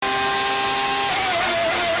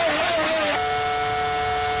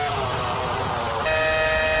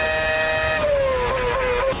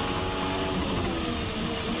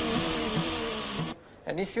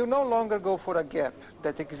if you no longer go for a gap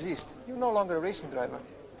that exists, you're no longer a racing driver.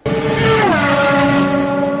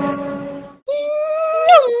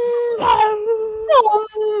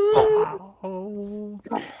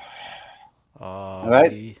 All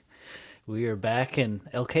right. We are back, and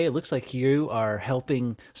LK, it looks like you are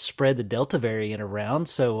helping spread the Delta variant around,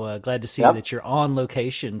 so glad to see that you're on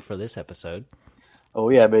location for this episode. Oh,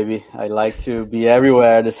 yeah, baby. I like to be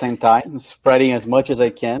everywhere at the same time, spreading as much as I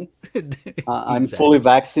can. I'm fully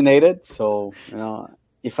vaccinated, so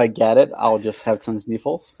if I get it, I'll just have some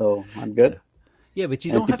sniffles, so I'm good. Yeah, but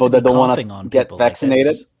you don't have to be coughing on get people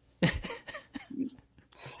vaccinated.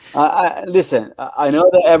 Listen, I know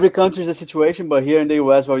that every country is a situation, but here in the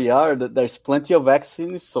US where we are, there's plenty of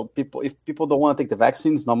vaccines. So if people don't want to take the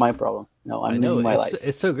vaccine, it's not my problem. I'm living my life.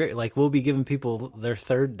 It's so great. Like, we'll be giving people their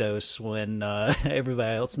third dose when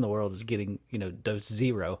everybody else in the world is getting, dose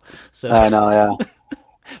 0. So I know, yeah.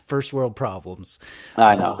 First world problems.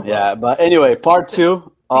 I know, yeah. But anyway, part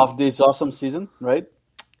 2 of this awesome season, right?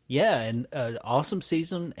 Yeah, and awesome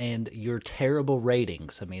season and your terrible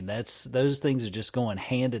ratings. I mean, those things are just going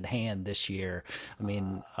hand in hand this year. I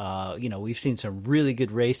mean, we've seen some really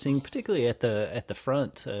good racing, particularly at the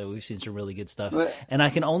front. We've seen some really good stuff, and I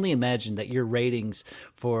can only imagine that your ratings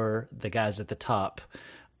for the guys at the top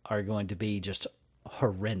are going to be just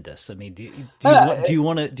horrendous. I mean, do you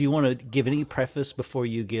want to give any preface before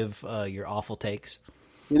you give your awful takes?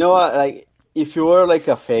 You know what, like. If you were like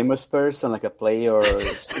a famous person, like a player or a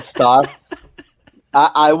star,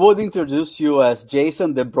 I would introduce you as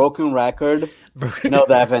Jason, the broken record.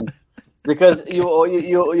 Devin, because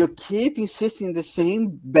you keep insisting the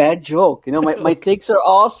same bad joke. My takes are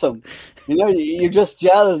awesome. You're just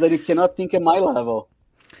jealous that you cannot think at my level.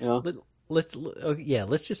 Let's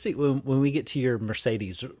just see when we get to your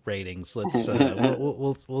Mercedes ratings. Let's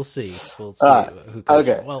we'll see. We'll see.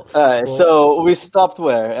 Okay. So we stopped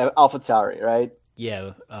where AlphaTauri, right?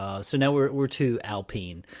 Yeah. So now we're to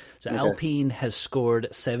Alpine. So okay. Alpine has scored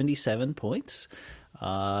 77 points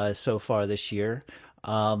so far this year.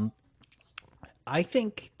 I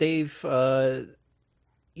think they've.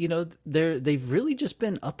 They've really just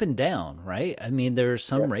been up and down, right? I mean, there are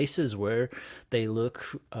some races where they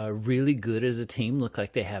look really good as a team, look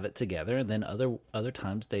like they have it together, and then other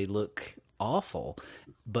times they look awful.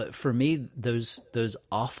 But for me, those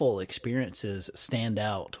awful experiences stand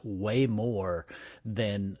out way more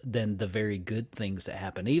than the very good things that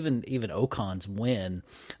happen. Even Ocon's win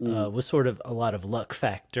was sort of a lot of luck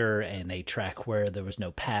factor and a track where there was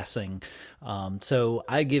no passing. So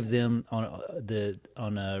I give them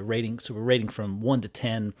on a rating. So we're rating from 1 to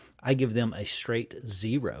 10. I give them a straight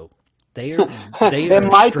 0. They are. And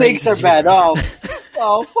my takes are bad. Oh,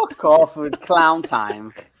 fuck off with clown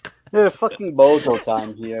time. They're fucking bozo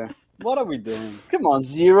time here. What are we doing? Come on,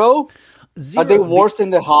 0? Are they worse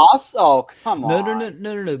than the Haas? Oh, come on.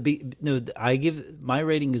 No. I give my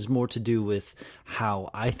rating is more to do with how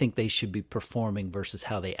I think they should be performing versus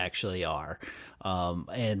how they actually are.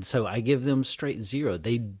 And so I give them straight 0.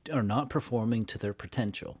 They are not performing to their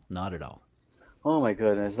potential. Not at all. Oh my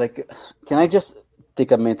goodness. Like, can I just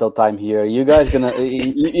take a mental time here? You guys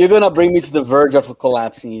you're gonna bring me to the verge of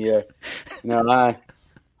collapsing here.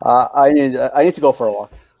 I need to go for a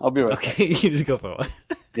walk. I'll be right back. Okay, you need to go for a walk.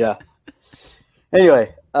 Yeah.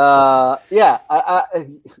 Anyway,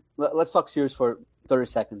 let's talk serious for 30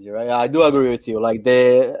 seconds here. Right? I do agree with you. Like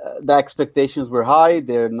the expectations were high.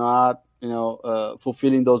 They're not,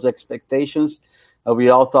 fulfilling those expectations. We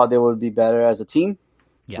all thought they would be better as a team.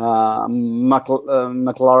 Yeah.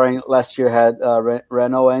 McLaren last year had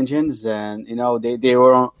Renault engines, and they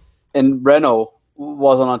were on, and Renault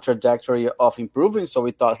was on a trajectory of improving. So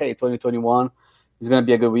we thought, hey, 2021 is going to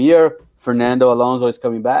be a good year. Fernando Alonso is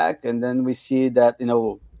coming back, and then we see that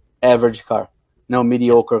average car,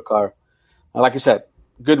 mediocre car. Like you said,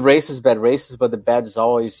 good races, bad races, but the bad is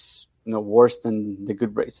always worse than the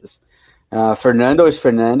good races. Fernando is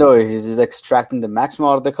Fernando. He's extracting the maximum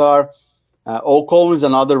out of the car. Ocon is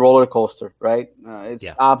another roller coaster, right? It's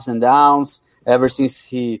ups and downs. Ever since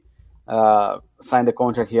he signed the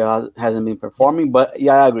contract, he hasn't been performing. But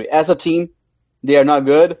yeah, I agree. As a team, they are not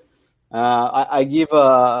good. I give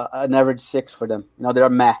an average 6 for them. They're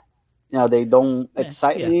meh. They don't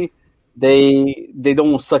excite me. They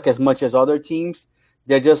don't suck as much as other teams.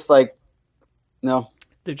 They're just like,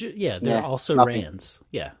 They're also nothing. Rands.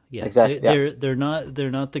 Yeah, Exactly. They're not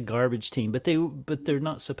the garbage team, but they're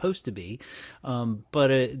not supposed to be. But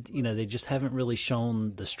they just haven't really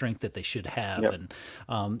shown the strength that they should have, Yep. and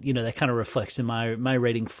that kind of reflects in my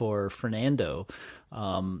rating for Fernando.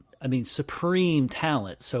 Supreme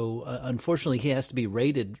talent. So unfortunately, he has to be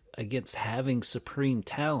rated against having supreme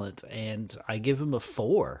talent, and I give him a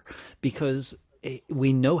 4 because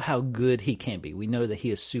we know how good he can be. We know that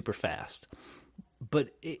he is super fast. But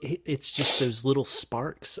it's just those little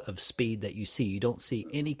sparks of speed that you see. You don't see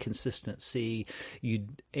any consistency.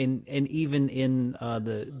 And even in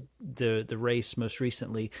the race most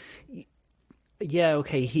recently,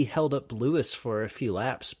 he held up Lewis for a few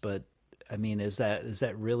laps, but I mean, is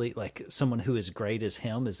that really like someone who is great as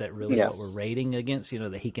him? Is that really what we're rating against?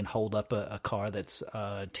 That he can hold up a car that's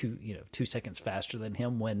 2 seconds faster than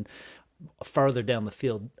him when farther down the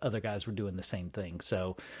field other guys were doing the same thing.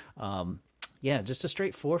 So. Just a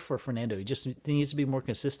straight 4 for Fernando. He just needs to be more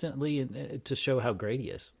consistently to show how great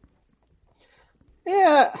he is.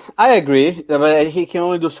 Yeah, I agree, but he can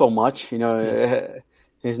only do so much. He's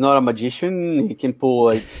not a magician. He can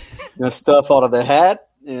pull stuff out of the hat.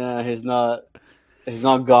 He's not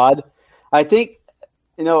God. I think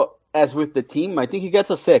as with the team, I think he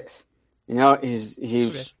gets a 6.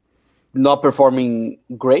 He's not performing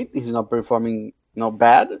great. He's not performing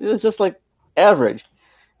bad. It's just like average.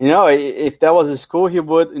 If that was his school, he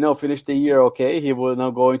would, finish the year okay. He would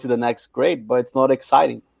go into the next grade, but it's not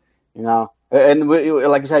exciting, And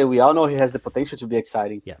like I said, we all know he has the potential to be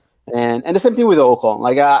exciting. Yeah. And the same thing with Ocon.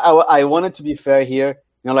 Like I wanted to be fair here.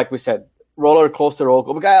 Like we said, roller coaster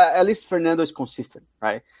Ocon. Because at least Fernando is consistent,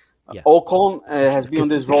 right? Yeah. Ocon has been on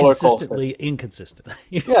this roller coaster. Consistently inconsistent.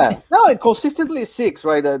 Consistently 6,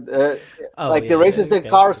 right? The races the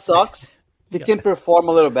car sucks. He can perform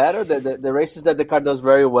a little better. The races that the car does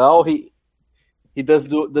very well, he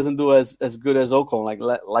doesn't do as good as Ocon,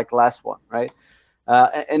 like last one, right?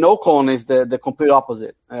 And Ocon is the complete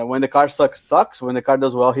opposite. When the car sucks. When the car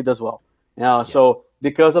does well, he does well. So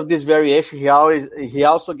because of this variation, he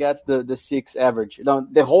also gets the 6 average.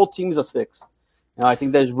 The whole team is a 6. I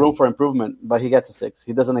think there's room for improvement, but he gets a 6.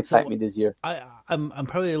 He doesn't excite me this year. I'm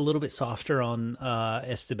probably a little bit softer on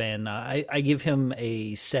Esteban. I give him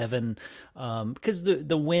a 7 because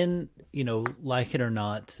the win, like it or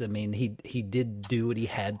not, I mean, he did do what he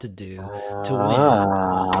had to do to win.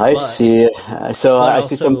 I see. So I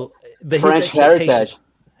see some French heritage.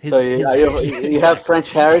 You have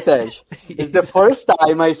French heritage. It's the first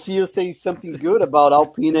time I see you say something good about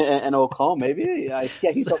Alpine and Ocon. Maybe I see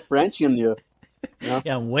a hint of French in you.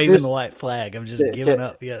 Yeah, I'm waving the white flag. I'm just giving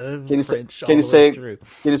up. Yeah, can French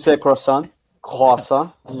you say croissant?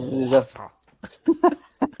 Croissant.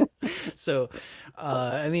 So,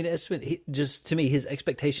 just to me, his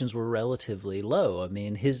expectations were relatively low. I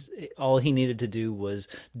mean, all he needed to do was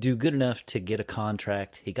do good enough to get a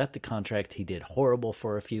contract. He got the contract. He did horrible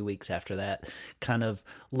for a few weeks after that. Kind of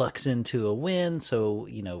lucks into a win. So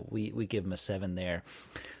we give him a 7 there.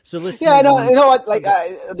 So let's. Yeah, I know. You know what? Like,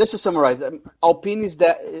 just to summarize, Alpine is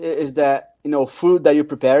that food that you're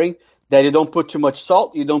preparing that you don't put too much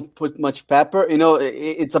salt, you don't put much pepper.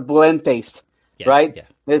 It's a blend taste. Yeah, right? Yeah.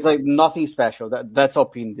 There's like nothing special. That's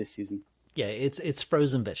Alpine this season. Yeah, it's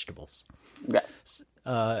frozen vegetables. Yeah.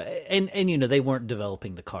 And they weren't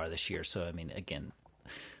developing the car this year, so I mean, again.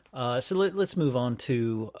 So let's move on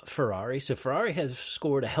to Ferrari. So Ferrari has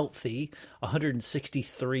scored a healthy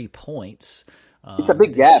 163 points. It's a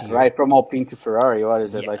big gap, right, from Alpine to Ferrari. What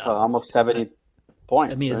is it, almost 70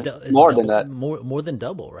 points? I mean, right? It's more double, than that. More than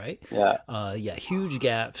double, right? Yeah. Huge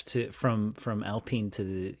gap from Alpine to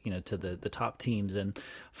the top teams, and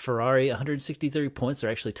Ferrari 163 points. They're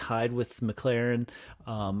actually tied with McLaren.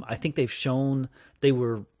 I think they've shown they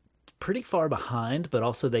were pretty far behind, but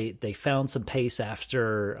also they found some pace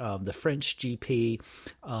after the French GP.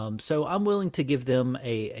 So I'm willing to give them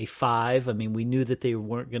a 5. I mean, we knew that they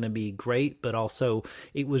weren't going to be great, but also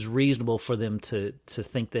it was reasonable for them to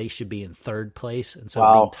think they should be in 3rd place. And so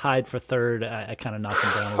being tied for 3rd, I kind of knocked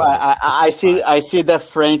them down a little bit. I see that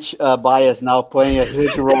French bias now playing a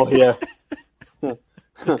huge role here.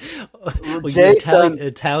 Well, Jason,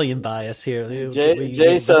 Italian bias here.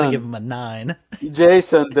 Jason, about to give him a 9.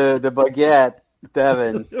 Jason, the baguette,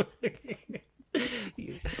 Devin.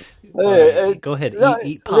 Go ahead,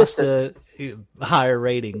 eat pasta, higher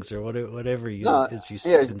ratings or whatever you've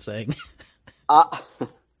been saying. I'm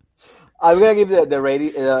gonna give the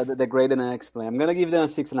rating, the grade and an explain. I'm gonna give them a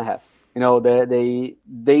 6.5.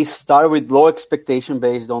 They start with low expectation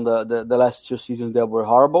based on the last 2 seasons that were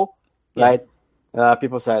horrible, right?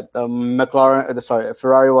 People said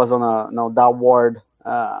Ferrari was on a downward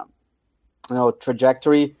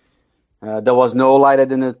trajectory. There was no light at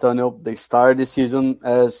the end of the tunnel. They started the season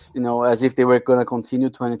as if they were going to continue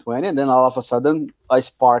 2020, and then all of a sudden a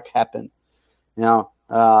spark happened.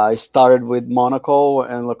 It started with Monaco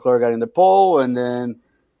and Leclerc got in the pole, and then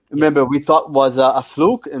remember we thought was a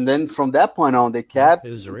fluke, and then from that point on they kept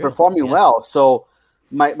performing well. So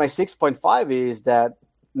my 6.5 is that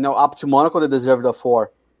up to Monaco they deserved a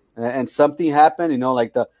 4, and something happened.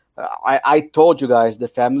 Like I told you guys the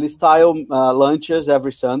family style lunches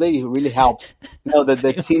every Sunday, it really helps. The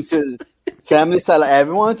team to family style,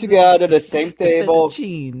 everyone together, the same table.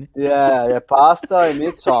 Yeah, pasta and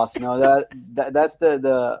meat sauce. That's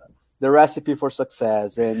the recipe for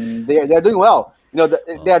success, and they're doing well.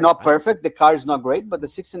 They're not perfect. The car is not great, but the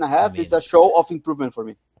 6.5 is a show of improvement for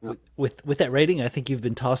me. With that rating, I think you've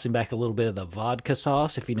been tossing back a little bit of the vodka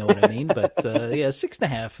sauce, if you know what I mean. But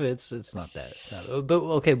 6.5, it's not that. But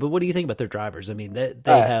okay, but what do you think about their drivers? I mean, they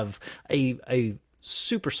have a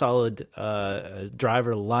super solid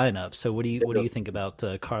driver lineup. So what do you think about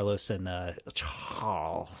Carlos and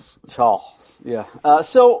Charles? Yeah.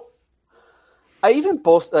 So I even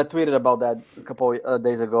tweeted about that a couple of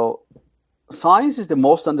days ago. Sainz is the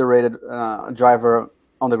most underrated driver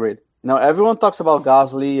on the grid. Everyone talks about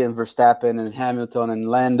Gasly and Verstappen and Hamilton and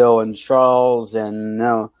Lando and Charles and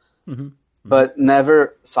but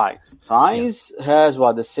never Sainz. Sainz has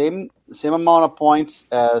the same amount of points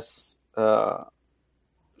as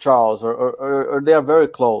Charles, or they are very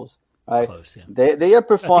close. Right? Close, yeah. They are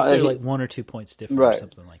performing. They're like 1 or 2 points different, right, or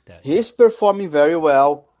something like that. He's performing very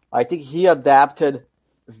well. I think he adapted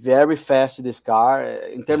very fast to this car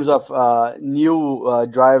in terms of new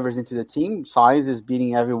drivers into the team. Sainz is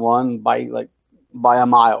beating everyone by a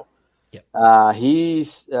mile. Yep.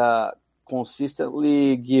 He's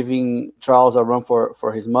consistently giving Charles a run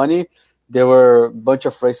for his money. There were a bunch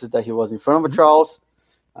of races that he was in front of Charles.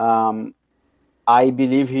 I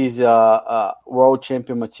believe he's a world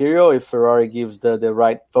champion material if Ferrari gives the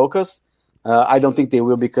right focus. I don't think they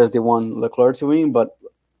will because they want Leclerc to win, but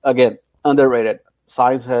again, underrated.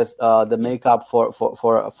 Sainz has the makeup for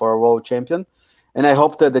a world champion, and I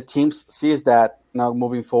hope that the team sees that now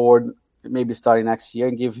moving forward, maybe starting next year,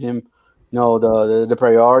 and give him the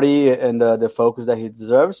priority and the focus that he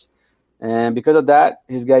deserves. And because of that,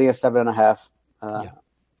 he's getting a 7.5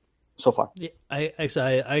 so far. Yeah,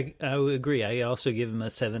 I would agree. I also give him a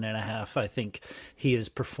 7.5. I think he has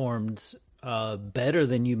performed better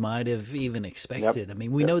than you might have even expected. Yep. I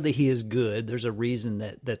mean, we know that he is good. There's a reason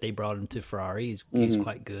that they brought him to Ferrari. He's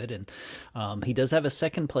quite good, and he does have a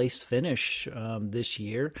second place finish this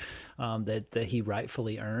year that he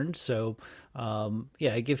rightfully earned. So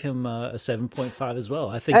I give him a 7.5 as well.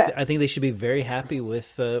 I think they should be very happy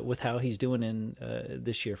with how he's doing in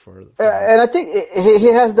this year for and I think he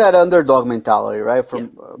has that underdog mentality, right?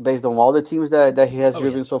 Based on all the teams that he has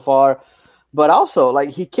driven so far. But also,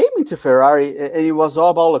 he came into Ferrari and it was all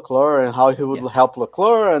about Leclerc and how he would help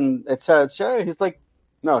Leclerc and et cetera, et cetera. He's like,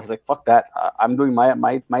 fuck that. I'm doing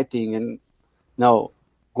my thing and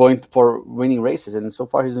going for winning races. And so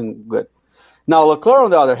far, he's doing good. Now, Leclerc,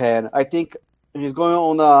 on the other hand, I think he's going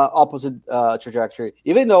on the opposite trajectory.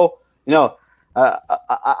 Even though,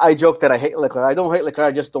 I joke that I hate Leclerc. I don't hate Leclerc.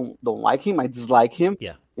 I just don't like him. I dislike him.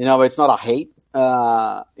 Yeah. It's not a hate,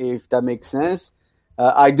 if that makes sense.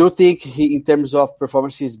 I do think he, in terms of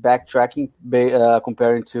performance, he's backtracking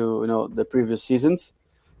comparing to the previous seasons.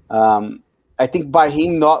 I think by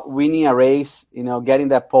him not winning a race, getting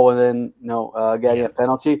that pole and then getting a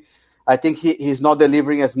penalty, I think he's not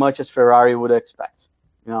delivering as much as Ferrari would expect.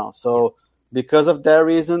 So because of that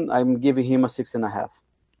reason, I'm giving him a 6.5.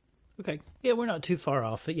 Okay. Yeah, we're not too far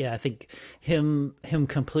off. Yeah, I think him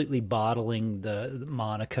completely bottling the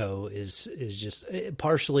Monaco is just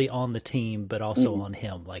partially on the team, but also on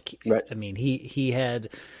him. Right. I mean,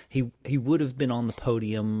 he would have been on the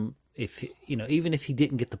podium if even if he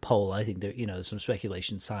didn't get the pole. I think there some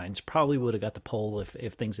speculation. Sainz probably would have got the pole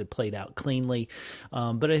if things had played out cleanly.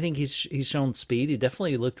 But I think he's shown speed. He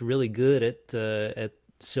definitely looked really good at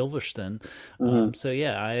Silverstone. So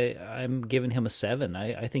I'm giving him a 7.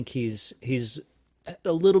 I think he's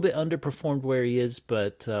a little bit underperformed where he is,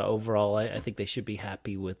 but overall I think they should be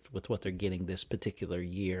happy with what they're getting this particular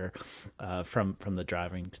year from the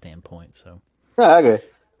driving standpoint. So I agree.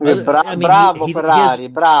 Bravo Ferrari,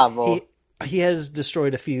 bravo. He has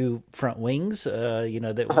destroyed a few front wings,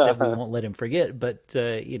 that we won't let him forget, but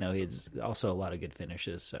it's also a lot of good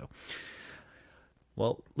finishes. So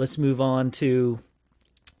well, let's move on to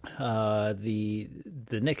the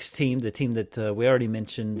next team, the team that we already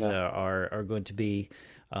mentioned are going to be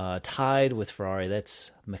tied with Ferrari. That's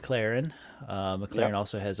McLaren. McLaren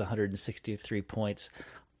also has 163 points.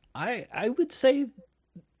 I would say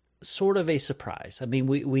sort of a surprise. I mean,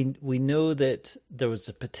 we know that there was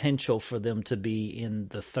a potential for them to be in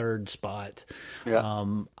the third spot. Yeah.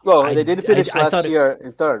 Well, they did finish last year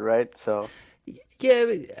in third, right? So yeah,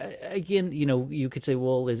 again, you could say,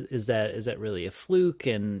 well, is that really a fluke?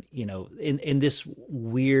 And in this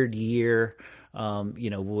weird year,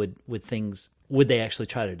 would they actually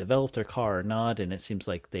try to develop their car or not? And it seems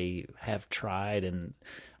like they have tried, and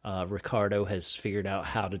Ricardo has figured out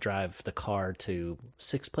how to drive the car to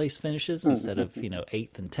sixth place finishes instead of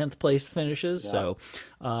eighth and 10th place finishes. Yeah. So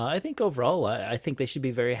I think overall, I think they should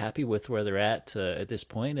be very happy with where they're at this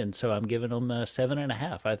point, and so I'm giving them a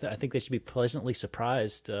 7.5. I think they should be pleasantly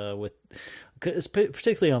surprised with,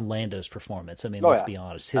 particularly on Lando's performance. I mean, let's be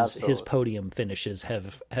honest, his podium finishes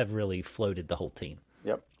have really floated the whole team.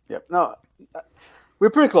 Yep. No, we're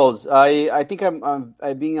pretty close. I think I'm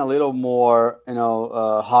being a little more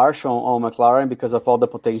harsh on McLaren because of all the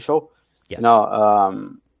potential. Yeah.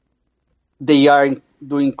 They are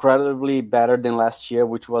doing incredibly better than last year,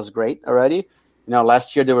 which was great already.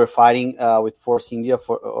 Last year they were fighting with Force India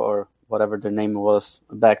or whatever their name was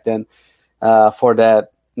back then for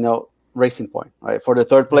that racing point, right, for the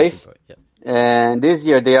third place. Yeah. And this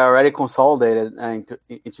year they are already consolidated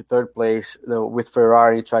into third place with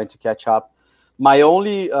Ferrari trying to catch up. My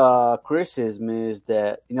only criticism is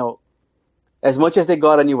that, as much as they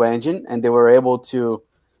got a new engine and they were able to,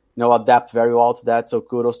 adapt very well to that, so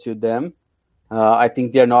kudos to them. I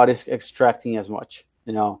think they're not extracting as much.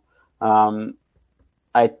 I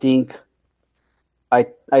think I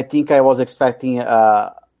was expecting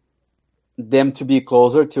them to be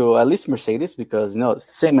closer to at least Mercedes because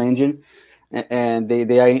same engine, and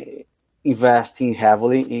they are investing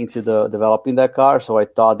heavily into developing that car. So I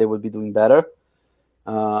thought they would be doing better.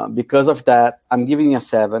 Because of that, I'm giving a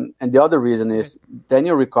 7. And the other reason is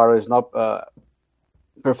Daniel Ricciardo is not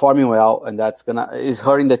performing well, and that's is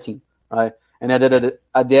hurting the team, right? And at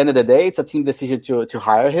the end of the day, it's a team decision to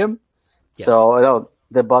hire him. Yeah. So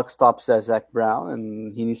the buck stops at Zach Brown,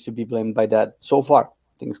 and he needs to be blamed by that. So far,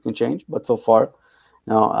 things can change, but so far,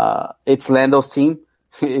 it's Lando's team.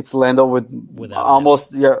 It's Lando with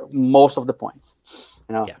almost most of the points.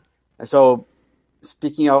 Yeah. So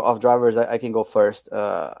speaking of drivers, I can go first.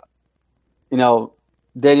 Daniel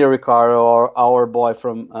Ricciardo, or our boy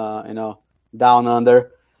from down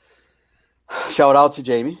under. Shout out to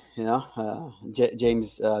Jamie.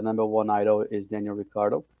 James' number one idol is Daniel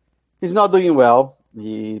Ricciardo. He's not doing well.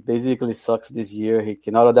 He basically sucks this year. He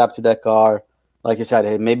cannot adapt to that car. Like you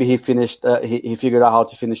said, maybe he finished. He figured out how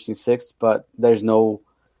to finish in sixth, but there's no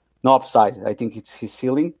upside. I think it's his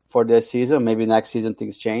ceiling for this season. Maybe next season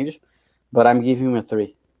things change, but I'm giving him a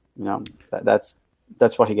 3. That's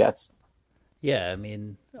what he gets. Yeah, I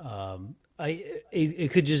mean, it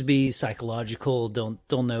could just be psychological. Don't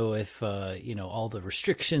know if all the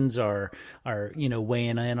restrictions are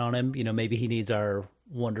weighing in on him. Maybe he needs our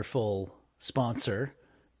wonderful sponsor,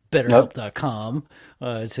 BetterHelp.com,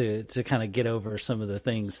 to kind of get over some of the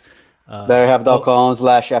things.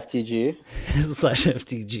 BetterHelp.com/FTG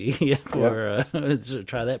 /FTG. Yeah,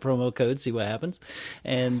 try that promo code, see what happens.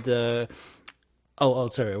 And sorry,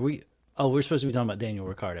 we're supposed to be talking about Daniel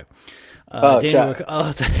Ricciardo. Sorry, I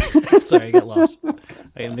got lost.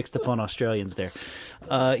 I got mixed up on Australians there.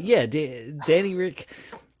 Danny Rick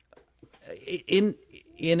in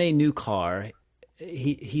a new car.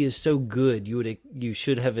 He is so good. You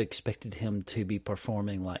should have expected him to be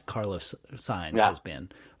performing like Carlos Sainz has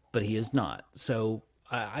been, but he is not. So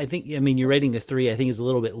I think, you're rating a 3. I think is a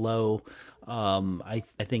little bit low. I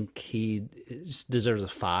think he deserves a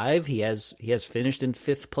 5. He has finished in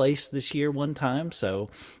 5th place this year one time,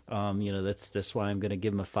 so that's why I'm going to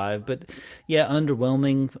give him a 5. But yeah,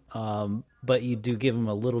 underwhelming. But you do give him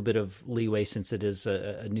a little bit of leeway since it is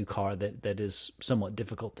a new car that is somewhat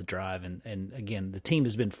difficult to drive, and again, the team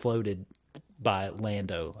has been floated by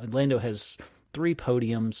Lando. Lando has 3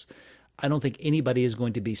 podiums. I don't think anybody is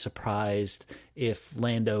going to be surprised if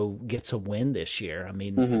Lando gets a win this year.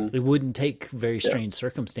 It wouldn't take very strange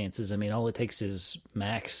circumstances. All it takes is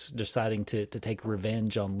Max deciding to take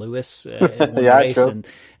revenge on Lewis at one race, true.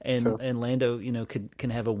 and Lando,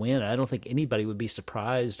 can have a win. I don't think anybody would be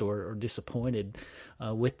surprised or disappointed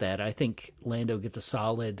with that. I think Lando gets a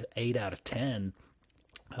solid 8 out of 10.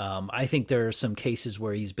 I think there are some cases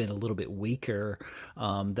where he's been a little bit weaker.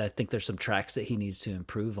 That I think there's some tracks that he needs to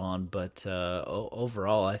improve on, but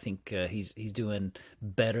overall, I think he's doing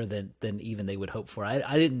better than even they would hope for.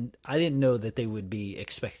 I didn't know that they would be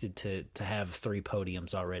expected to have 3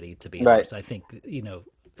 podiums already. To be honest, I think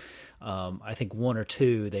I think 1 or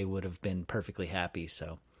 2 they would have been perfectly happy.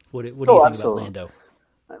 So, what do you think about Lando?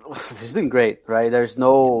 He's doing great, right? There's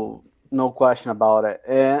no question about it.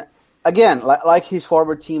 And again, like his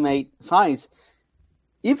former teammate Sainz,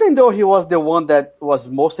 even though he was the one that was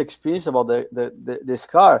most experienced about this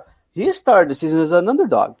car, he started the season as an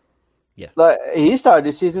underdog. Yeah, like, he started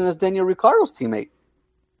the season as Daniel Ricciardo's teammate.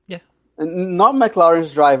 Yeah, and not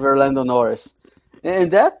McLaren's driver Lando Norris,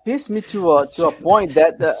 and that pissed me to a point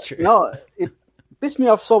that it pissed me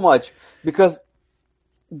off so much because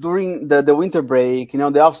during the winter break,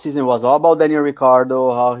 the off season was all about Daniel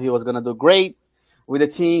Ricciardo, how he was gonna do great with the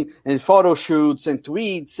team and photo shoots and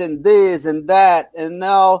tweets and this and that, and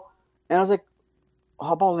I was like,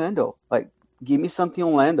 how about Lando? Like, give me something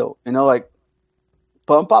on Lando, like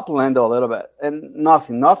pump up Lando a little bit, and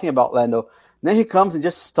nothing about Lando. Then he comes and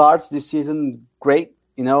just starts this season great,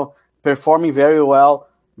 performing very well.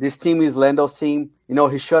 This team is Lando's team.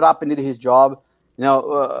 He showed up and did his job.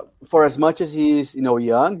 For as much as he's,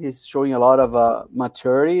 young, he's showing a lot of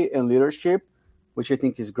maturity and leadership, which I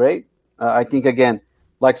think is great. I think, again,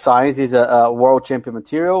 like Sainz, he's a world champion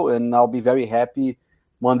material, and I'll be very happy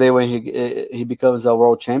one day when he becomes a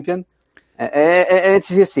world champion. And it's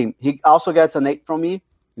his team. He also gets an 8 from me.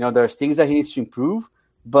 There's things that he needs to improve,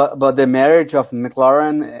 but the marriage of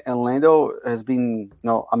McLaren and Lando has been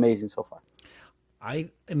amazing so far. I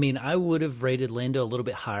mean, I would have rated Lando a little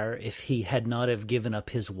bit higher if he had not have given up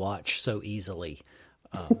his watch so easily.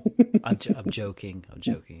 I'm joking.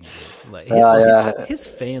 Like, his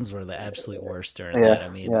fans were the absolute worst during that. I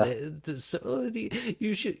mean,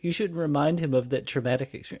 you should remind him of that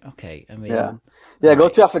traumatic experience. Okay, I mean, go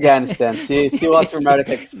to Afghanistan, see what traumatic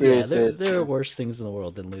experience is. There are worse things in the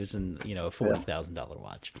world than losing, a $40,000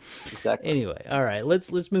 watch. Exactly. Anyway, all right,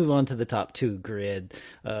 let's move on to the top 2 grid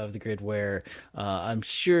of the grid, where I'm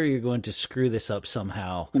sure you're going to screw this up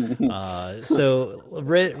somehow. So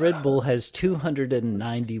Red Bull has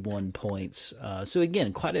 291 points. So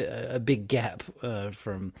again, quite a big gap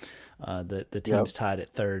from the teams tied at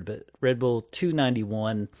third. But Red Bull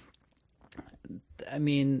 291. I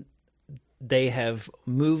mean, they have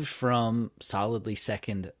moved from solidly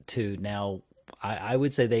second to now. I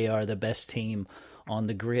would say they are the best team on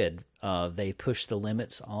the grid. They push the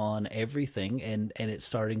limits on everything, and it's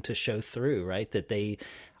starting to show through, right? That they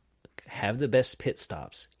have the best pit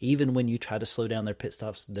stops. Even when you try to slow down their pit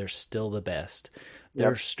stops, they're still the best.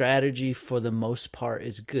 Their strategy, for the most part,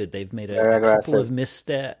 is good. They've made a couple of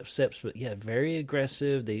missteps, but very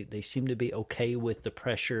aggressive. They seem to be okay with the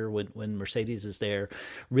pressure when Mercedes is there.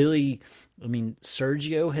 Really, I mean,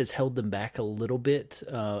 Sergio has held them back a little bit,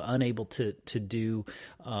 unable to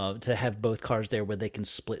have both cars there where they can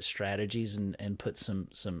split strategies and put some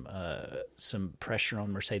pressure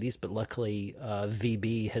on Mercedes. But luckily,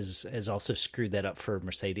 VB has also screwed that up for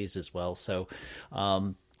Mercedes as well. So.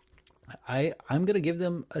 I'm going to give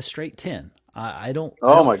them a straight 10. I don't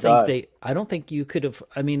think you could have.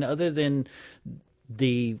 I mean, other than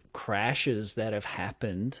the crashes that have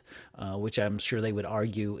happened, which I'm sure they would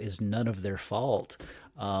argue is none of their fault,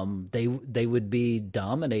 they would be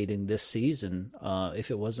dominating this season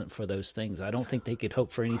if it wasn't for those things. I don't think they could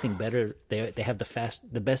hope for anything better. They have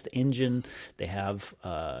the best engine. They have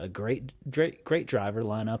a great driver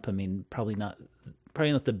lineup. I mean, probably not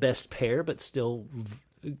the best pair, but still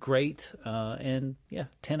great. And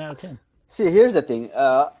 10 out of 10. See, here's the thing.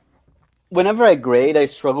 Whenever I grade, I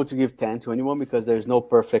struggle to give 10 to anyone because there's no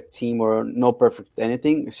perfect team or no perfect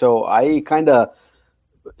anything. So I kind of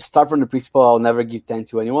start from the principle I'll never give 10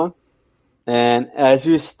 to anyone. And as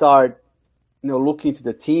you start, looking into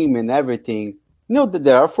the team and everything, that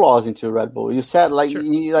there are flaws into Red Bull. You said I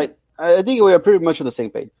think we are pretty much on the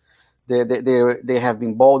same page. They have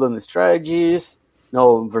been bold on the strategies.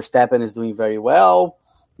 Verstappen is doing very well.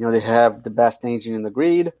 They have the best engine in the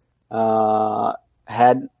grid.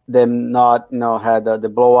 Had them not, had the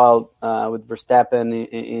blowout with Verstappen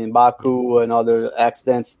in Baku and other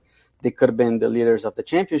accidents, they could have been the leaders of the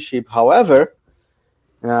championship. However,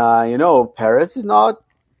 Perez is not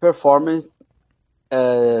performing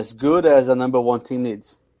as good as the number one team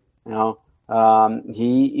needs.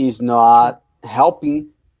 He is not helping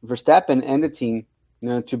Verstappen and the team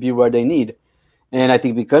to be where they need. And I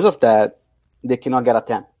think because of that, they cannot get a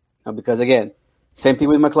 10. Because, again, same thing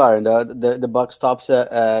with McLaren. The buck stops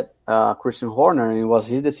at Christian Horner, and it was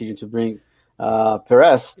his decision to bring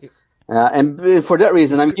Perez. And for that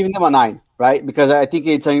reason, I'm giving them a 9, right? Because I think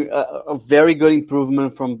it's a very good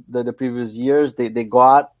improvement from the previous years. They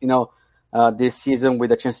got, this season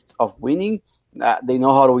with a chance of winning. They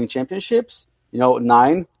know how to win championships.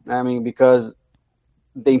 9, I mean, because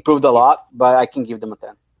they improved a lot, but I can give them a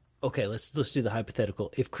 10. Okay, let's do the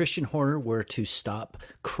hypothetical. If Christian Horner were to stop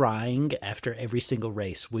crying after every single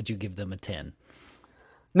race, would you give them a 10?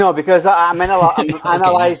 No, because I'm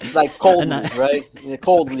analyzed like coldly, right?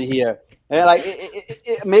 Coldly here. And like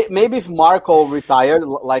maybe if Marco retired,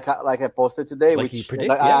 like I posted today, Like which you predict,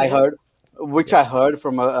 I heard, I heard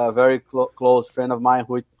from a very close friend of mine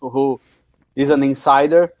who is an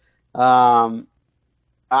insider.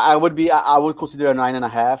 I would consider a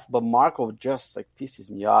 9.5, but Marco just like pisses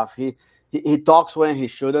me off. He talks when he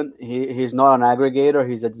shouldn't. He's not an aggregator.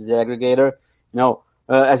 He's a disaggregator.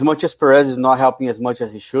 As much as Perez is not helping as much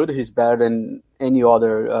as he should, he's better than any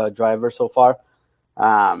other driver so far.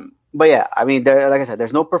 But yeah, I mean, like I said,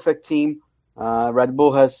 there's no perfect team. Red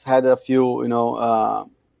Bull has had a few,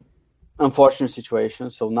 unfortunate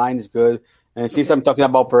situations. So 9 is good. And since I'm talking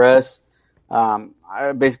about Perez,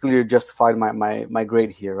 I basically justified my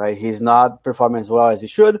grade here, right? He's not performing as well as he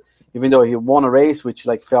should, even though he won a race, which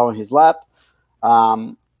like fell in his lap.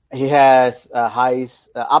 He has highs,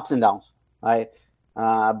 ups and downs, right?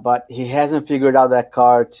 But he hasn't figured out that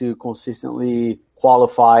car to consistently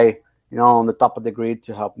qualify, on the top of the grid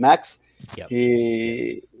to help Max. Yep.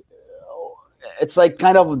 It's like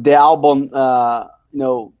kind of the Albon,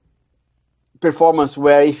 performance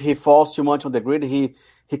where if he falls too much on the grid, he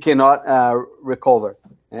cannot recover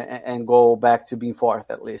and go back to being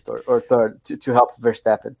fourth at least or third to help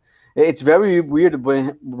Verstappen. It's very weird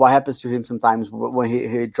what happens to him sometimes when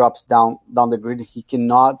he drops down the grid. He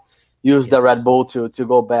cannot use the Red Bull to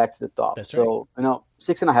go back to the top. That's so,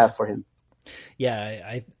 6.5 for him.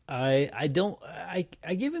 Yeah,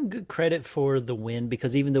 I give him good credit for the win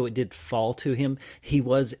because even though it did fall to him, he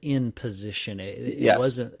was in position. It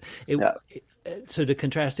wasn't. So to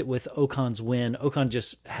contrast it with Ocon's win, Ocon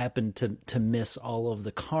just happened to miss all of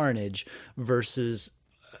the carnage versus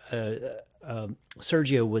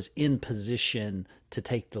Sergio was in position to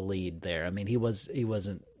take the lead there. I mean, he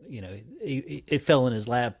wasn't. It fell in his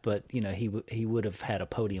lap, but he would have had a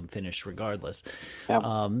podium finish regardless.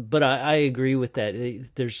 Yeah. But I agree with that.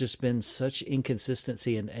 There's just been such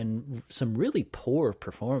inconsistency and some really poor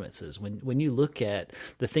performances when you look at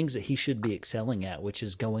the things that he should be excelling at, which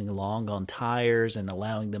is going long on tires and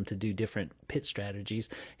allowing them to do different pit strategies.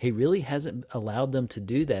 He really hasn't allowed them to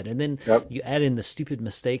do that. And then you add in the stupid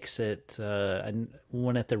mistakes at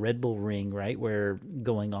one at the Red Bull ring, right, where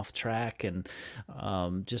going off track and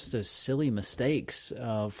just those silly mistakes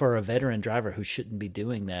for a veteran driver who shouldn't be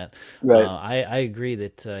doing that. Right. I agree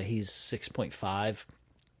that he's 6.5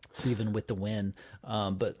 even with the win.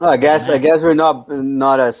 But I guess we're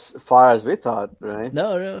not as far as we thought, right?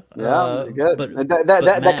 No. Yeah, good. But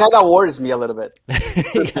that kind of worries me a little bit.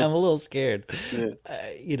 I'm a little scared. Yeah.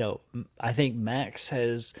 I think Max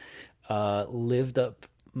has lived up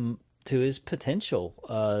to his potential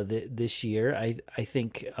this year. I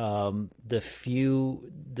think the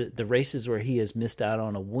races where he has missed out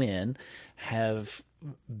on a win have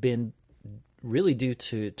been really due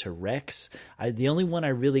to wrecks. The only one I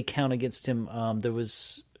really count against him, there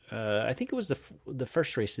was I think it was the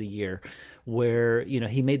first race of the year where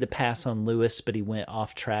he made the pass on Lewis, but he went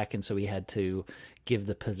off track, and so he had to give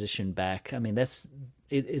the position back. I mean, it's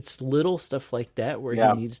little stuff like that where he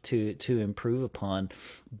needs to improve upon,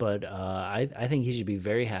 but I think he should be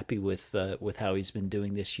very happy with how he's been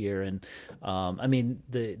doing this year. And I mean,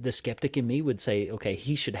 the skeptic in me would say, okay,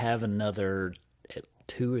 he should have another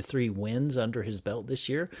 2 or 3 wins under his belt this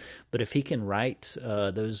year, but if he can right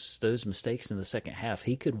those mistakes in the second half,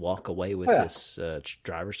 he could walk away with this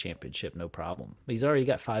drivers' championship no problem. He's already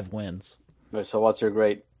got 5 wins. So what's your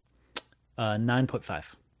grade?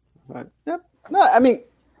 9.5. Right. Yep. No, I mean,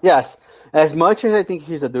 yes. As much as I think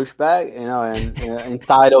he's a douchebag, and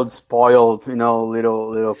entitled, spoiled,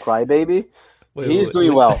 little crybaby, he's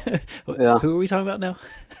doing well. Who are we talking about now?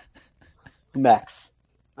 Max.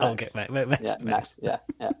 Oh, okay, Max. Yeah.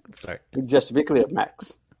 Sorry. Just to be clear,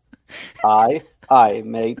 Max. Mate,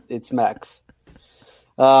 it's Max.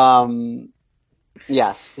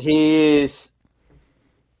 Yes, he's.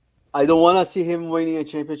 I don't want to see him winning a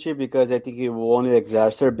championship because I think it will only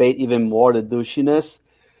exacerbate even more the douchiness.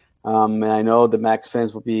 And I know the Max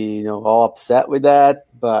fans will be, all upset with that.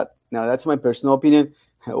 But that's my personal opinion.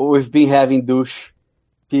 We've been having douche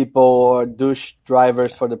people or douche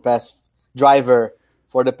drivers for the past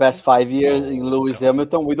 5 years in Lewis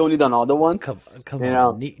Hamilton. We don't need another one. Come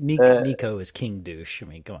on. Nico is king douche. I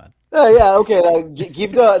mean, come on. Yeah, okay. Like,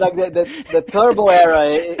 give the turbo era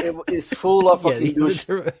is full of fucking douche.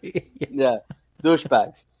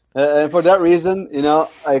 Douchebags. And for that reason,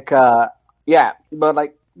 but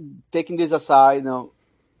like taking this aside,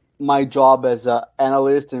 my job as an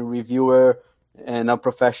analyst and reviewer and a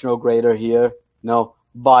professional grader here,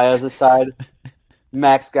 bias aside,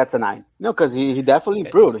 Max gets a 9. Because he definitely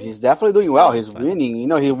improved. He's definitely doing well. He's winning.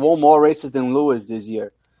 He won more races than Lewis this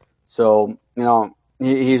year. So,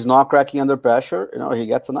 he's not cracking under pressure. He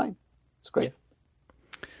gets a 9. It's great.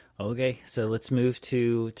 Yeah. Okay, so let's move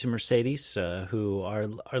to Mercedes, who are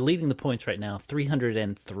leading the points right now,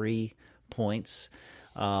 303 points.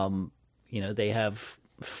 They have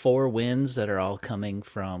 4 wins that are all coming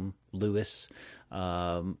from Lewis.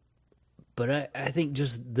 But I think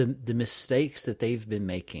just the mistakes that they've been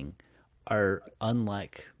making are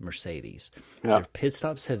unlike Mercedes. Yeah. Their pit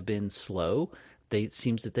stops have been slow. It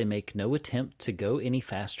seems that they make no attempt to go any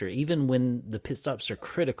faster. Even when the pit stops are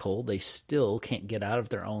critical, they still can't get out of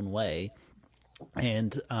their own way.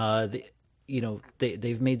 And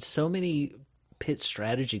they've made so many pit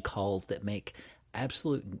strategy calls that make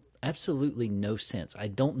absolutely no sense. I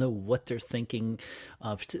don't know what they're thinking.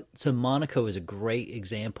 So Monaco is a great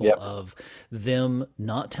example of them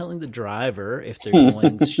not telling the driver if they're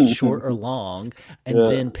going short or long, and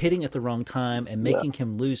then pitting at the wrong time and making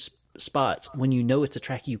him lose spots when it's a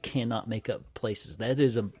track you cannot make up places. That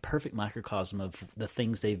is a perfect microcosm of the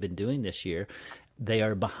things they've been doing this year. They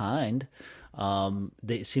are behind.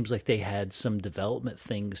 It seems like they had some development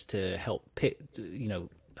things to help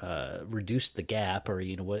reduce the gap, or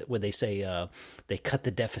what they say, they cut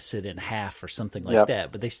the deficit in half or something like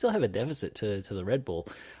that. But they still have a deficit to the Red Bull.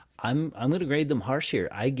 I'm going to grade them harsh here.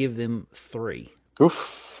 I give them 3.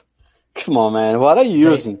 Oof! Come on, man. What are you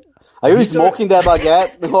using? Are you smoking that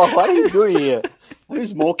baguette? What are you doing here? Are you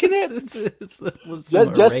smoking it? It's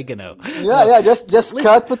oregano. Just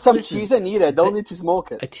put some cheese and eat it. Don't need to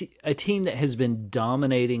smoke it. A team that has been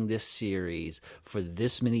dominating this series for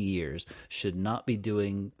this many years should not be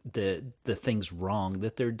doing the things wrong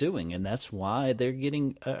that they're doing, and that's why they're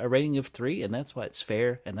getting a rating of 3, and that's why it's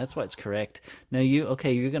fair, and that's why it's correct. Now you're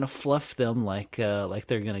going to fluff them like they're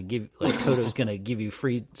going to give, like Toto's going to give you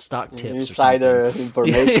free stock tips, insider or something.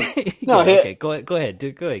 Information. Okay, go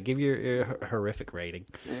ahead. Go ahead. Give your horrific rating.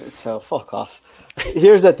 So fuck off.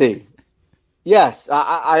 Here's the thing. Yes,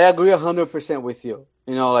 I agree 100% with you.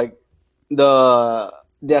 Like the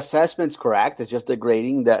assessment's correct. It's just the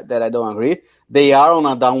grading that I don't agree. They are on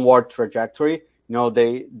a downward trajectory.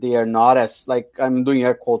 They are not as, like, I'm doing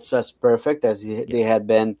air quotes, as perfect as they had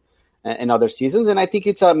been in other seasons. And I think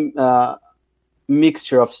it's a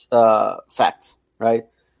mixture of facts, right?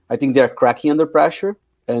 I think they're cracking under pressure,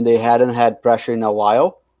 and they hadn't had pressure in a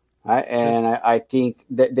while. Right? Sure. And I think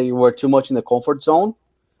that they were too much in the comfort zone.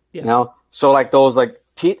 Yeah. So like those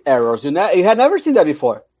pit errors, you had never seen that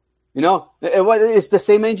before. It's the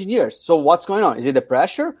same engineers. So what's going on? Is it the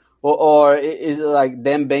pressure, or is it like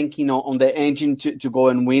them banking on the engine to go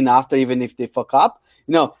and win after, even if they fuck up?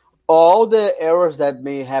 All the errors that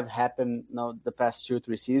may have happened the past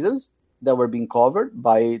 2-3 seasons that were being covered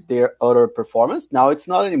by their other performance. Now it's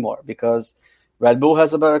not anymore because Red Bull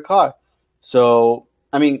has a better car. So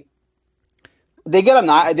I mean, they get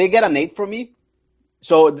an 8 from me.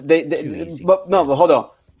 So but hold on.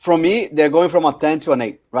 From me, they're going from a 10 to an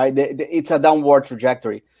 8, right? It's a downward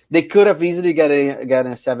trajectory. They could have easily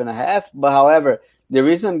gotten a 7.5, but however, the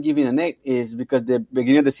reason I'm giving an 8 is because the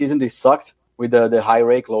beginning of the season they sucked with the high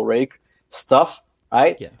rake, low rake stuff,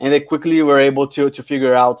 right? Yeah. And they quickly were able to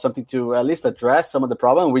figure out something to at least address some of the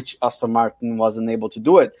problem, which Aston Martin wasn't able to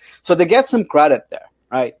do it. So they get some credit there.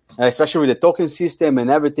 Right, especially with the token system and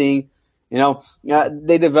everything,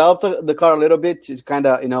 they developed the car a little bit to kind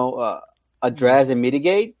of, address and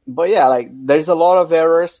mitigate. But there's a lot of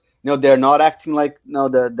errors. They're not acting like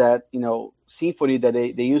that symphony that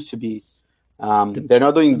they used to be. They're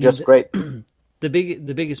not doing just great. The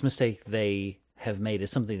biggest mistake they have made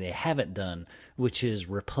is something they haven't done, which is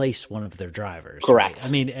replace one of their drivers. Correct. Right? I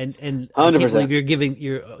mean, and I can't believe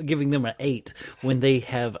you're giving them an 8 when they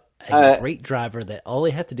have a great driver that all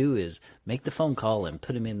they have to do is make the phone call and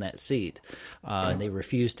put him in that seat. And they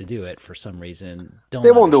refuse to do it for some reason.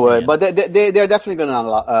 They won't do it, but they're definitely going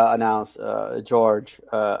to announce George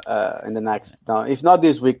in the next, if not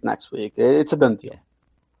this week, next week. It's a done deal.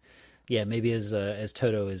 Yeah, maybe as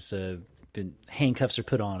Toto has been, handcuffs are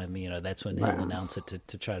put on him, that's when he'll announce it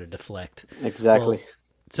to try to deflect. Exactly. Well,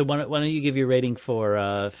 so why don't you give your rating for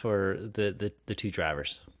the 2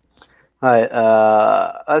 drivers? All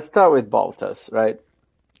right, let's start with Bottas, right?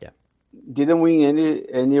 Yeah. Didn't win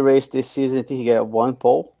any race this season. I think he got 1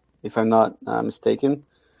 pole, if I'm not mistaken.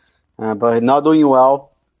 But not doing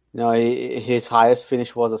well. His highest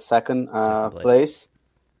finish was a second place.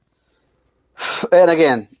 And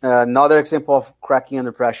again, another example of cracking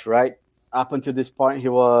under pressure, right? Up until this point, he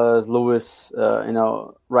was Lewis,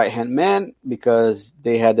 right-hand man because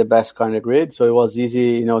they had the best car in the grid. So it was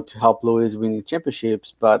easy, to help Lewis win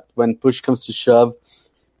championships. But when push comes to shove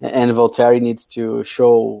and Valtteri needs to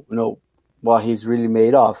show, what he's really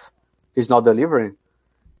made of, he's not delivering.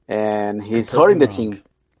 and he's hurting the team.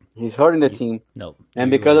 He's hurting the team. No,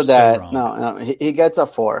 and because of that, no, he gets a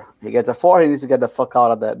 4. He gets a 4. He needs to get the fuck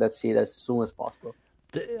out of that seat as soon as possible.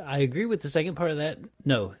 I agree with the second part of that.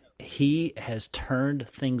 No, he has turned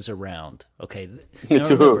things around. Okay,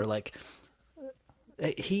 remember, like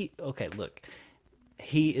look,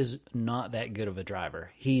 he is not that good of a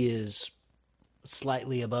driver. He is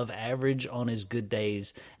slightly above average on his good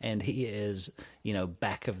days, and he is,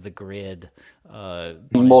 back of the grid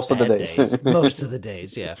most of the days. Most of the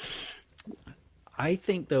days, yeah. I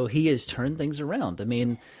think, though, he has turned things around. I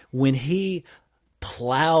mean, when he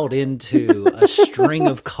plowed into a string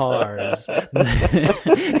of cars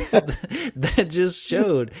that just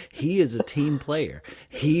showed he is a team player.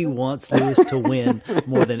 He wants Lewis to win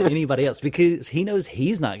more than anybody else because he knows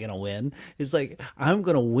he's not going to win. It's like, I'm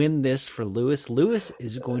going to win this for Lewis. Lewis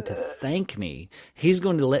is going to thank me. He's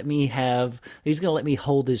going to let me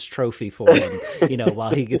hold his trophy for him,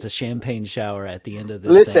 while he gets a champagne shower at the end of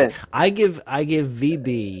this thing. I give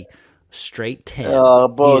VB straight 10.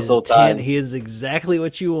 Bozo time. He is exactly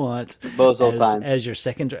what you want as your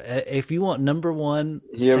second. If you want number one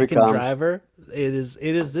second driver, it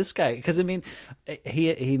is this guy. Because I mean,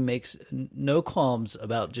 he makes no qualms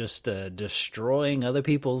about just destroying other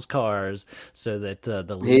people's cars so that the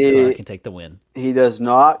lead car can take the win. He does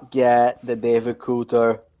not get the David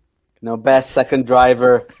Coulter, best second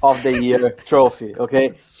driver of the year trophy.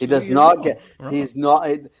 Okay, he does not get. He's not.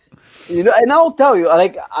 And I'll tell you,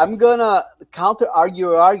 I'm gonna counter argue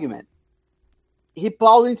your argument. He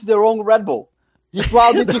plowed into the wrong Red Bull. He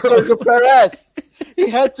plowed into Sergio Perez. He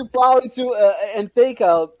had to plow into and take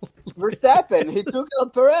out Verstappen. He took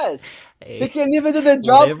out Perez. He can't even do the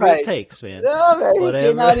job whatever right. It takes, man. No, man, he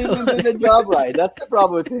cannot even do the job right. That's the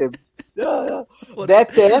problem with him. Yeah.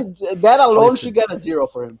 That alone should get a 0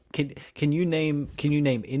 for him. Can you name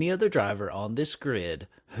any other driver on this grid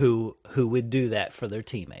who would do that for their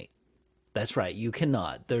teammate? That's right. You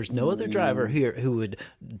cannot. There's no other driver here who would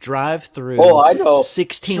drive through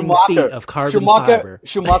 16 feet of carbon fiber.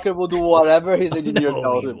 Schumacher will do whatever his engineer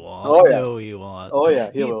tells him. Oh, yeah. No, he won't. Oh,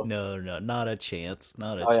 yeah, he will. No, not a chance.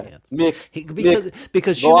 Not a chance. Yeah.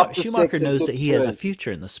 Because Schumacher knows that he has a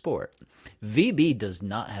future in the sport. VB does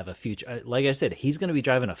not have a future. Like I said, he's going to be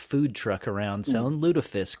driving a food truck around selling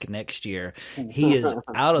Lutefisk next year. He is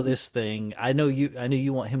out of this thing. I know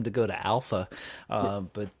you want him to go to Alpha,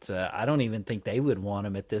 but I don't even think they would want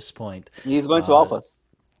him at this point. He's going to Alpha.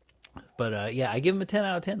 But I give him a 10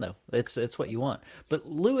 out of 10 though. It's what you want. But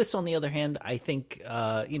Lewis, on the other hand, I think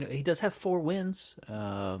he does have 4 wins.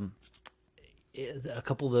 A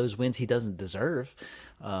couple of those wins he doesn't deserve,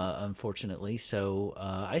 unfortunately. So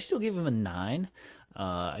I still give him a 9.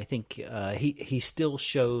 I think he still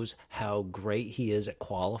shows how great he is at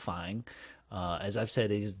qualifying. As I've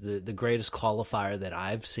said, he's the greatest qualifier that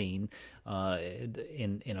I've seen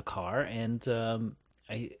in a car, and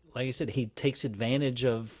like I said, he takes advantage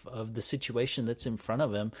of the situation that's in front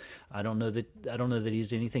of him. I don't know that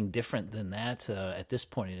he's anything different than that at this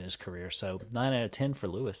point in his career. So 9 out of 10 for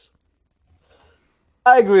Lewis.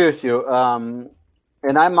 I agree with you. And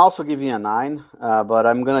I'm also giving a 9, but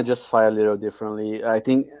I'm going to justify a little differently. I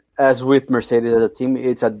think, as with Mercedes as a team,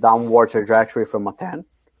 it's a downward trajectory from a 10,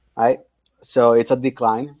 right? So it's a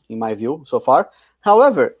decline, in my view, so far.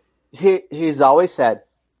 However, he's always said,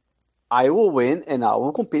 I will win and I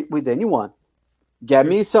will compete with anyone. Get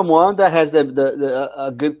me someone that has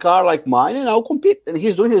a good car like mine and I'll compete. And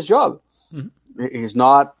he's doing his job. Mm-hmm. He's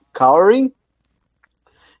not cowering.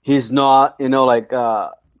 He's not,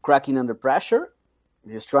 cracking under pressure.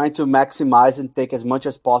 He's trying to maximize and take as much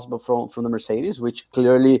as possible from the Mercedes, which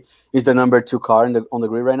clearly is the number 2 car on the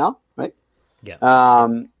grid right now, right? Yeah.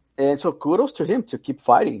 And so kudos to him to keep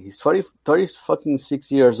fighting. He's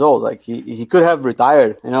 36 years old. Like he could have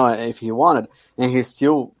retired, if he wanted, and he's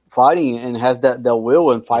still fighting and has that will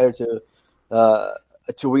and fire to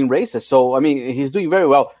win races. So I mean, he's doing very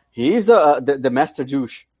well. He's the master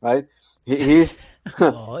douche, right? He's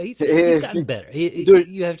gotten better.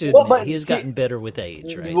 You have to admit, he's gotten better with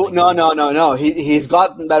age, right? No. He's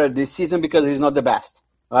gotten better this season because he's not the best,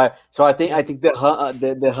 right? So I think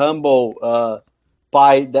the humble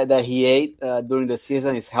pie that he ate during the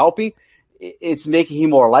season is helping. It's making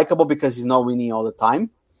him more likable because he's not winning all the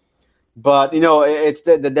time. But it's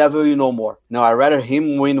the devil you know more. No, I'd rather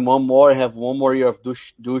him win one more, have one more year of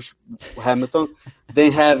douche Hamilton,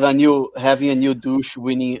 than having a new douche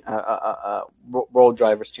winning a World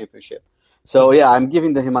Drivers' Championship. So yeah, I'm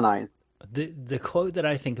giving him a 9. The quote that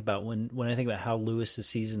I think about when I think about how Lewis's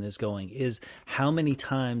season is going is how many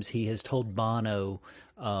times he has told Bono,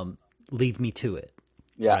 "Leave me to it."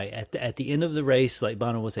 Yeah. Right at the end of the race, like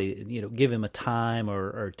Bono will say, give him a time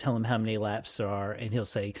or tell him how many laps there are, and he'll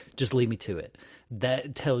say, "Just lead me to it."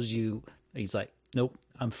 That tells you he's like, "Nope,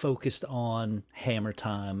 I'm focused on hammer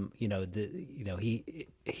time."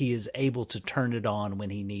 He is able to turn it on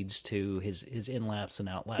when he needs to. His in laps and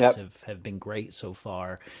out laps have been great so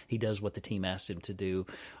far. He does what the team asked him to do.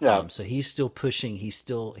 Yeah. So he's still pushing. He's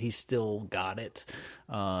still got it.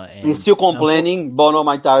 And he's still complaining. Bono,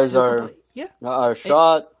 my tires are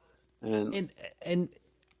shot. And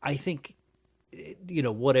I think,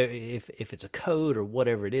 whatever, if it's a code or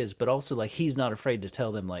whatever it is, but also like he's not afraid to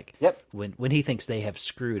tell them like when he thinks they have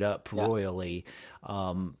screwed up royally.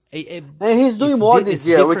 And he's doing more this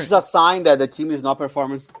year, which is a sign that the team is not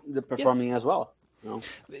performing as well.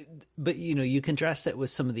 But you contrast that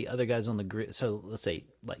with some of the other guys on the grid. So let's say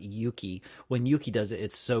like Yuki. When Yuki does it,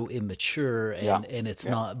 it's so immature and it's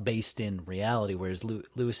not based in reality. Whereas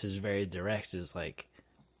Lewis is very direct. Is like,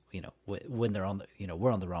 when they're on the,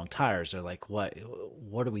 we're on the wrong tires. They're like, what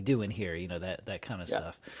are we doing here? That kind of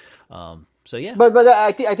stuff. So yeah. But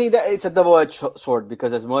I think that it's a double-edged sword,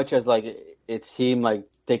 because as much as like it's him like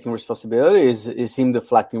taking responsibility, is him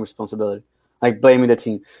deflecting responsibility. Like blaming the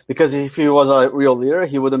team, because if he was a real leader,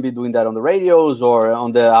 he wouldn't be doing that on the radios or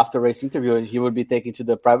on the after race interview. He would be taken to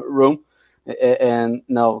the private room and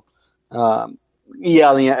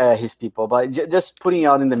yelling at his people. But just putting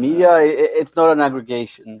out in the media, it's not an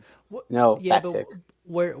aggregation, tactic.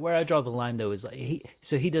 But where I draw the line though is like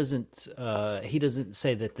he doesn't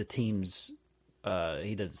say that the team's.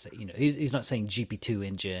 He doesn't say, he's not saying GP2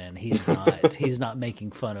 engine. He's not making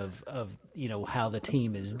fun of how the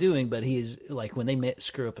team is doing, but he's like, when they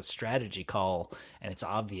screw up a strategy call and it's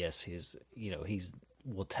obvious,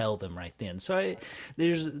 will tell them right then. So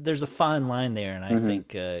there's a fine line there. And I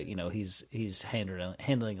think, he's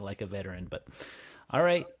handling it like a veteran, but all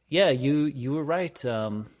right. Yeah. You were right.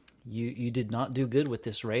 You did not do good with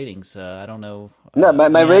this ratings. I don't know. No,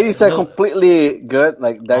 my ratings are completely good.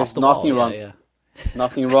 Like there's nothing wrong. Yeah.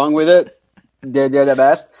 Nothing wrong with it. They're the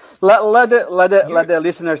best. Let the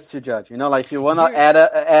listeners to judge. Like if you want to add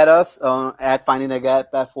us at Finding a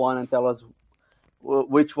Gap F1 and tell us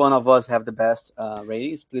which one of us have the best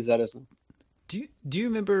ratings, please let us know. Do you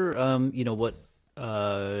remember what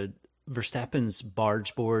Verstappen's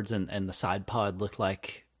barge boards and the side pod looked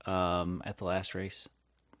like at the last race?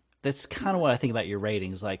 That's kind of what I think about your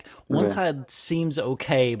ratings. Like one side seems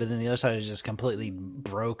okay, but then the other side is just completely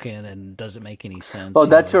broken and doesn't make any sense. Oh,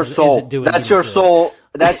 that's your soul. That's your soul.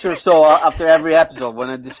 That's your soul after every episode when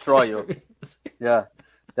I destroy you. Yeah.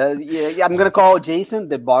 I'm gonna call Jason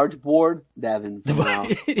the barge board Devin.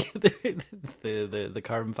 The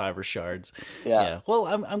carbon fiber shards. Yeah. Well,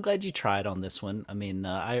 I'm glad you tried on this one. I mean,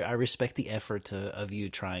 I respect the effort of you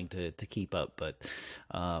trying to keep up, but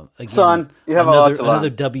again, son, you have another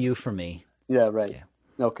W for me. Yeah. Right. Yeah.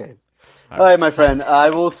 Okay. All right, my friend.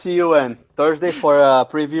 I will see you on Thursday for a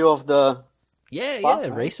preview of the.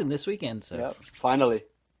 Racing this weekend. So finally,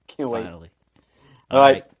 can't wait. Finally. All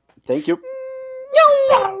right. Thank you.